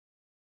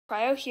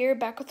Cryo here,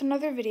 back with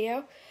another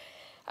video.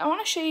 I want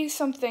to show you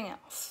something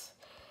else.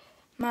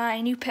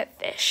 My new pet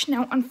fish.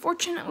 Now,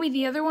 unfortunately,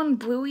 the other one,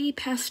 Bluey,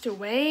 passed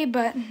away,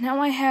 but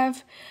now I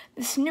have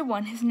this new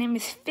one. His name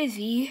is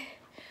Fizzy.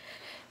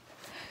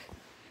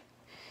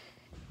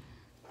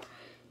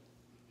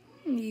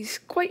 He's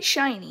quite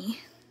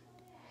shiny.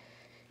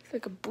 It's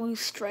like a blue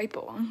stripe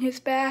along his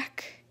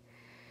back.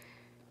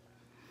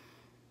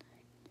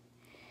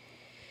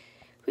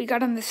 We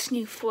got him this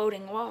new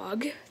floating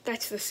log.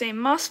 That's the same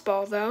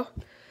mossball, though.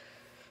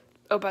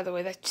 Oh, by the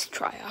way, that's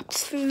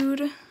Triops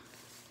food.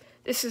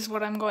 This is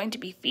what I'm going to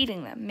be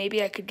feeding them.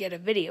 Maybe I could get a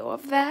video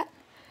of that.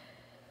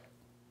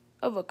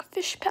 Oh, look, a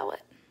fish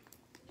pellet.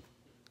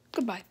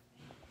 Goodbye.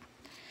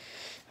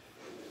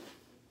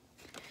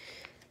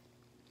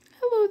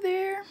 Hello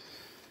there.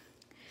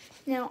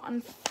 Now,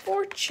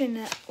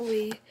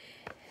 unfortunately,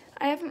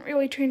 I haven't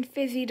really trained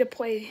Fizzy to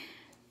play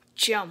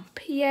jump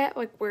yet,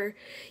 like where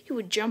he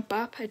would jump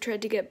up. I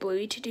tried to get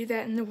Bluey to do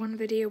that in the one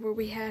video where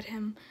we had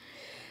him,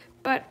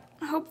 but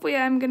hopefully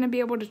I'm gonna be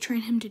able to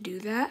train him to do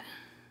that.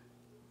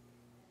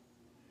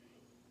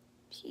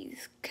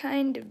 He's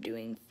kind of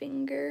doing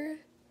finger.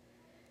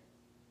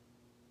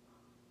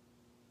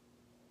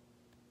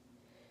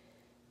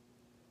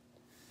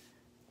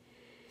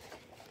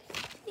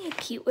 A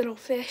cute little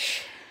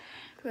fish.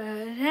 But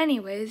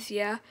anyways,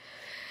 yeah,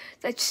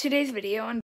 that's today's video. And